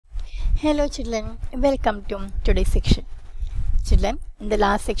Hello children, welcome to today's section. Children, in the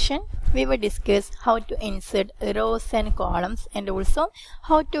last section, we will discuss how to insert rows and columns and also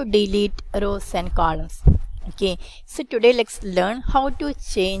how to delete rows and columns. Okay, so today let's learn how to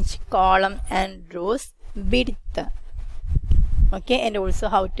change column and rows width. Okay, and also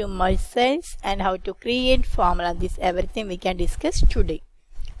how to merge cells and how to create formula. This everything we can discuss today.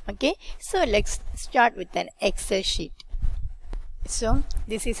 Okay, so let's start with an Excel sheet. So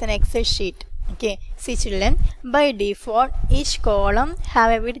this is an Excel sheet. Okay, see children, by default each column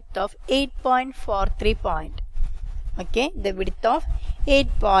have a width of 8.43 point. Okay, the width of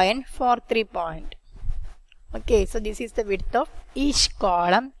 8.43 point. Okay, so this is the width of each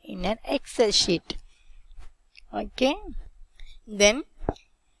column in an Excel sheet. Okay, then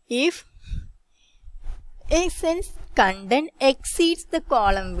if a cell's content exceeds the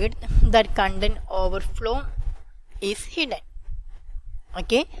column width, that content overflow is hidden.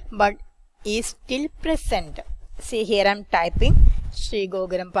 Okay, but is still present. See, here I am typing Sri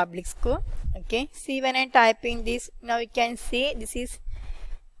Gokulam Public School. Okay, see, when I am typing this, now you can see this is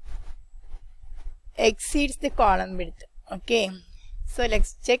exceeds the column width. Okay, so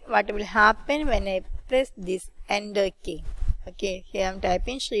let's check what will happen when I press this enter key. Okay, here I am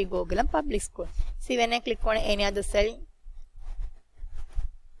typing Sri Gokulam Public School. See, when I click on any other cell,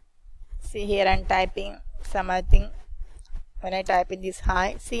 see, here I am typing something. When I type in this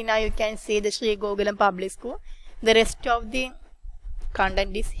high, see, now you can see the Sri Gokulam Public School. The rest of the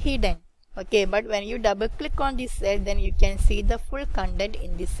content is hidden. Okay, but when you double click on this cell, then you can see the full content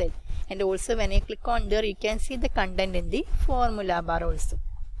in this cell. And also when you click on there, you can see the content in the formula bar also.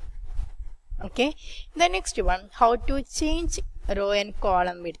 Okay, the next one, how to change row and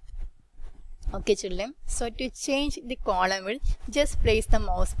column width. Okay children, so to change the column width, just place the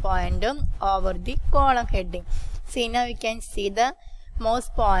mouse pointer over the column heading. See, now you can see the mouse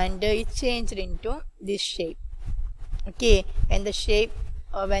pointer is changed into this shape. Okay, when the shape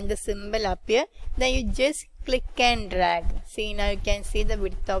or when the symbol appear, then you just click and drag. See, now you can see the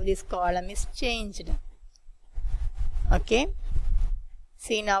width of this column is changed. Okay,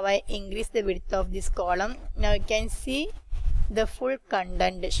 see, now I increase the width of this column. Now you can see the full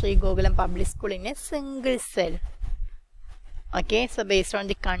content Sri Gokulam Public School in a single cell. Okay, so based on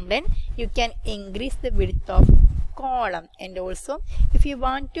the content, you can increase the width of column, and also if you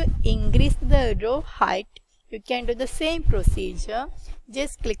want to increase the row height, you can do the same procedure.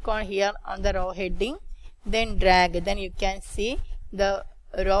 Just click on here on the row heading, then drag, then you can see the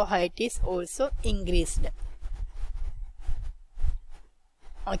row height is also increased.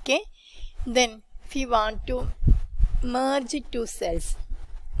 Okay, then if you want to merge two cells,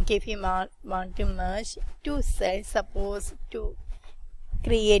 okay, if you want to merge two cells, suppose to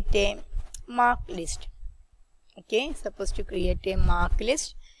create a mark list. Okay, suppose to create a mark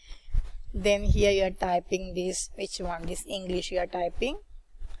list, then here you are typing this, which one, this English you are typing.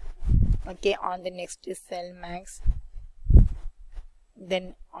 Okay, on the next is cell max,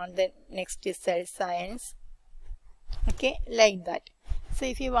 then on the next is cell science. Okay, like that. So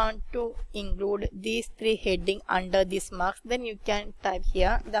if you want to include these three heading under this marks, then you can type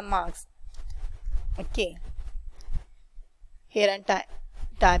here the marks. Okay, here and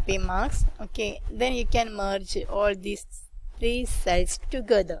typing marks. Okay, then you can merge all these three cells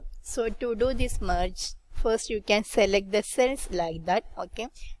together. So to do this merge, first you can select the cells like that. Okay,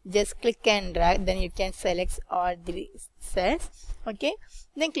 just click and drag, then you can select all the cells. Okay,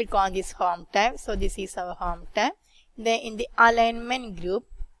 then click on this home tab. So this is our home tab. Then in the alignment group,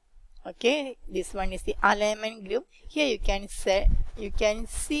 okay, this one is the alignment group. Here you can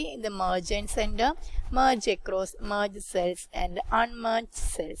see the merge and center, merge across, merge cells and unmerged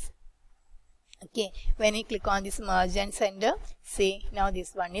cells. Okay, when you click on this merge and center, see, now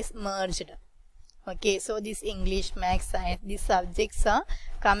this one is merged. Okay, so this English, Maths, Science, these subjects are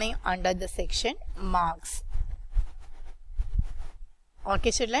coming under the section marks.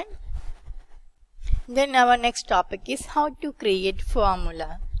 Okay children, then our next topic is how to create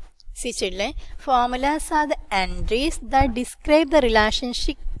formula. See children, formulas are the entries that describe the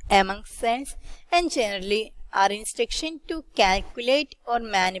relationship among cells and generally are instruction to calculate or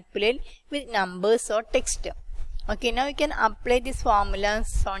manipulate with numbers or text. Okay, now you can apply these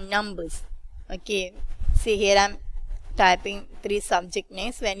formulas on numbers. Okay, see, here I am typing three subject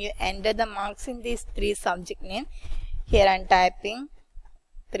names. When you enter the marks in these three subject names, here I am typing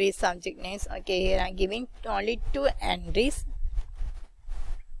three subject names. Okay, here I am giving only two entries.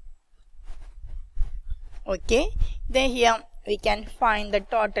 Okay, then here we can find the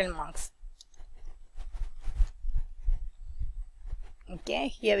total marks. Okay,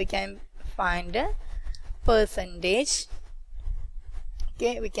 here we can find a percentage.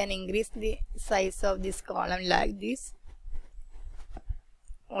 Okay, we can increase the size of this column like this.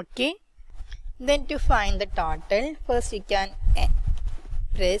 Okay, then to find the total, first you can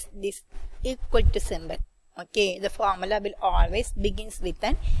press this equal to symbol. Okay, the formula will always begins with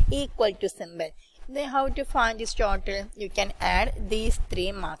an equal to symbol. Then how to find this total? You can add these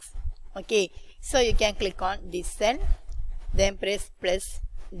 3 marks. Okay, so you can click on this cell, then press plus,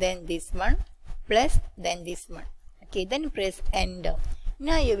 then this one, plus, then this one. Okay, then press enter.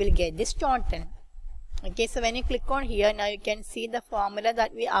 Now you will get this total. Okay, so when you click on here, now you can see the formula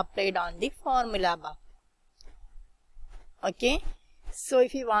that we applied on the formula bar. Okay, so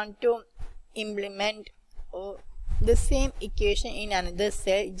if you want to implement the same equation in another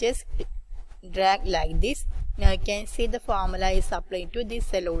cell, just drag like this. Now you can see the formula is applied to this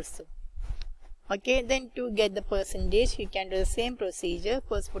cell also. Okay, then to get the percentage, you can do the same procedure.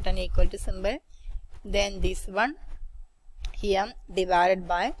 First put an equal to symbol, then this one here divided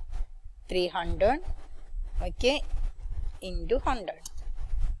by 300, okay, into 100.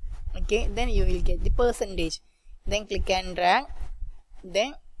 Okay, then you will get the percentage. Then click and drag,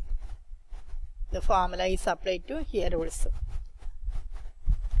 then the formula is applied to here also.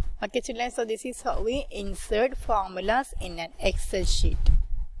 Okay children, so this is how we insert formulas in an Excel sheet.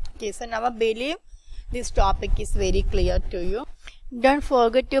 Okay, so now I believe this topic is very clear to you. Don't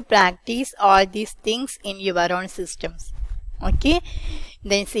forget to practice all these things in your own systems. Okay,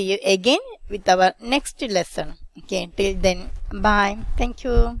 then see you again with our next lesson. Okay, till then, bye. Thank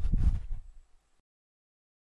you.